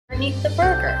underneath the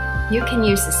burger. You can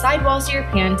use the sidewalls of your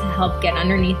pan to help get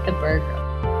underneath the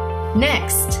burger.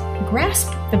 Next,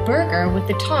 grasp the burger with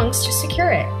the tongs to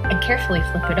secure it and carefully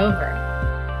flip it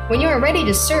over. When you are ready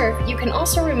to serve, you can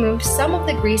also remove some of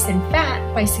the grease and fat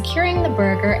by securing the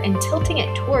burger and tilting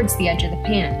it towards the edge of the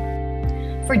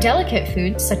pan. For delicate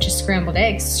foods, such as scrambled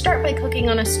eggs, start by cooking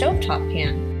on a stovetop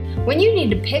pan. When you need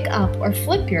to pick up or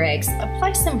flip your eggs,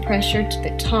 apply some pressure to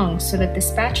the tongs so that the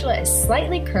spatula is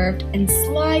slightly curved and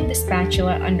slide the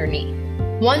spatula underneath.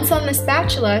 Once on the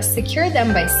spatula, secure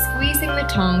them by squeezing the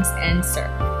tongs and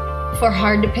serve. For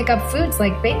hard to pick up foods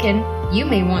like bacon, you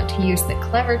may want to use the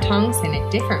Clever Tongs in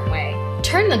a different way.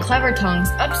 Turn the Clever Tongs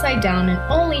upside down and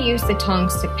only use the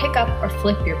tongs to pick up or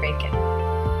flip your bacon.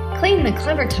 Clean the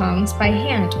Clever Tongs by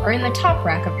hand or in the top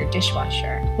rack of your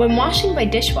dishwasher. When washing by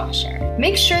dishwasher,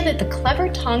 make sure that the Clever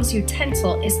Tongs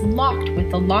utensil is locked with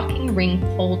the locking ring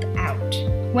pulled out.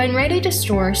 When ready to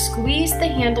store, squeeze the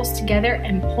handles together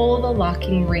and pull the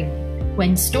locking ring.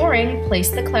 When storing, place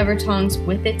the Clever Tongs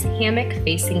with its hammock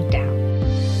facing down.